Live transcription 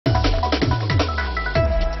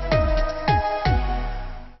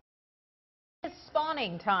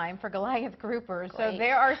spawning time for Goliath groupers. Great. So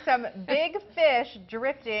there are some big fish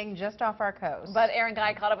drifting just off our coast. But Aaron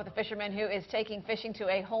Guy caught up with a fisherman who is taking fishing to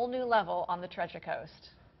a whole new level on the Treasure Coast.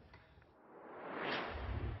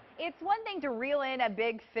 It's one thing to reel in a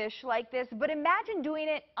big fish like this, but imagine doing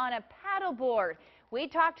it on a paddleboard. We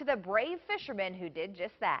talked to the brave fisherman who did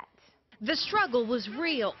just that. The struggle was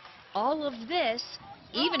real. All of this,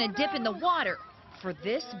 even a dip in the water for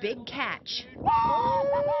this big catch.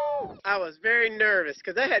 I was very nervous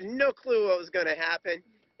because I had no clue what was going to happen.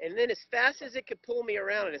 And then as fast as it could pull me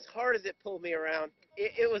around and as hard as it pulled me around,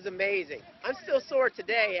 it was amazing. I'm still sore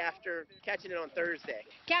today after catching it on Thursday.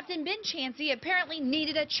 Captain Ben Chancey apparently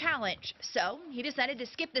needed a challenge, so he decided to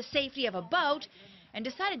skip the safety of a boat and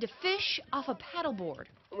decided to fish off a paddleboard.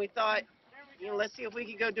 And we thought, let's see if we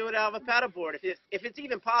can go do it out of a paddleboard, if it's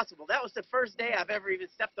even possible. That was the first day I've ever even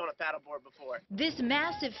stepped on a paddleboard before. This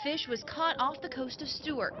massive fish was caught off the coast of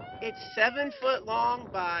Stewart. It's 7 foot long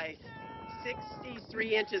by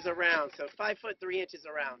 63 inches around, so 5 foot 3 inches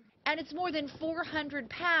around. And it's more than 400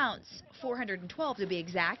 pounds, 412 to be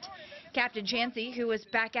exact. Captain Chancey, who was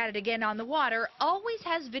back at it again on the water, always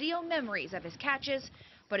has video memories of his catches,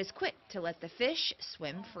 but is quick to let the fish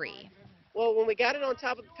swim free. Well, when we got it on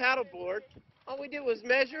top of the paddleboard, all we did was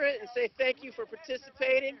measure it and say thank you for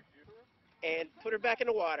participating and put her back in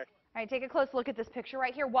the water. All right, take a close look at this picture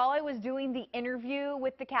right here. While I was doing the interview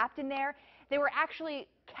with the captain there, they were actually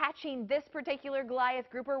catching this particular Goliath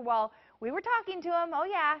grouper while we were talking to him. Oh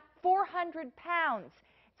yeah, 400 pounds.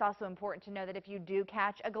 It's also important to know that if you do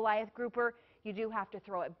catch a Goliath grouper, you do have to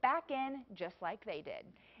throw it back in just like they did.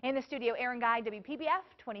 In the studio, Aaron Guy, WPBF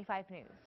 25 News.